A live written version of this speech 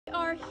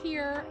are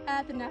here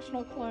at the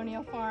National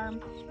Colonial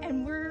Farm,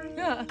 and we're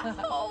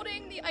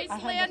holding the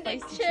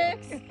Icelandic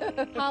chicks.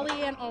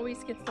 Holly Ann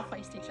always gets the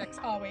feisty chicks,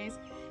 always.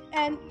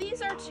 And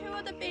these are two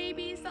of the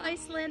babies, the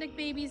Icelandic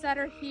babies that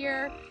are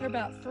here. They're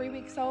about 3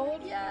 weeks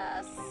old.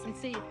 Yes. And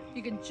see,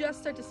 you can just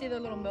start to see their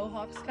little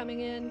mohawks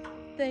coming in.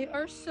 They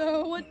are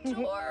so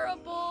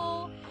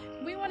adorable.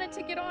 We wanted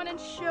to get on and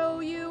show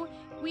you.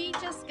 We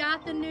just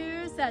got the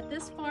news that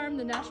this farm,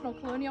 the National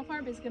Colonial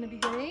Farm, is going to be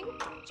getting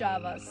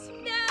Javas.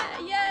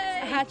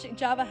 yay!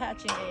 Java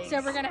hatching eggs. So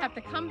we're going to have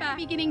to come back.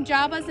 Be getting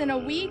Javas in a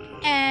week,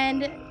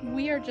 and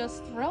we are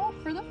just thrilled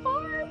for the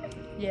farm.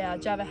 Yeah,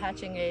 Java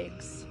hatching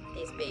eggs.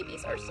 These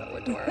babies are so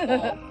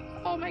adorable.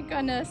 Oh my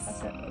goodness.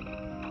 That's it.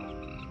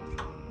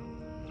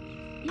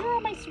 You're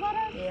on my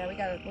sweater? Yeah,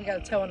 we got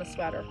a toe in a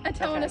sweater. A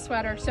toe in a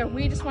sweater. So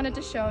we just wanted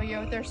to show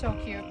you. They're so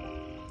cute.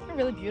 They're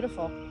really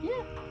beautiful.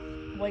 Yeah.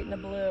 White and a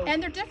blue.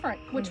 And they're different,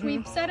 which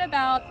we've said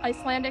about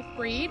Icelandic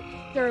breed.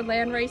 They're a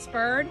landrace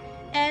bird,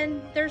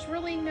 and there's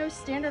really no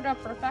standard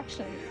of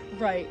perfection.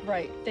 Right.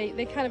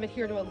 They kind of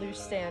adhere to a loose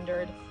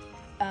standard.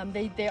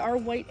 They are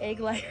white egg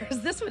layers.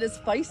 This one is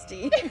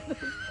feisty.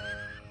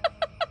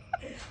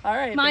 All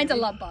right. Mine's baby.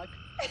 a love bug.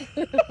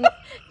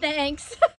 Thanks.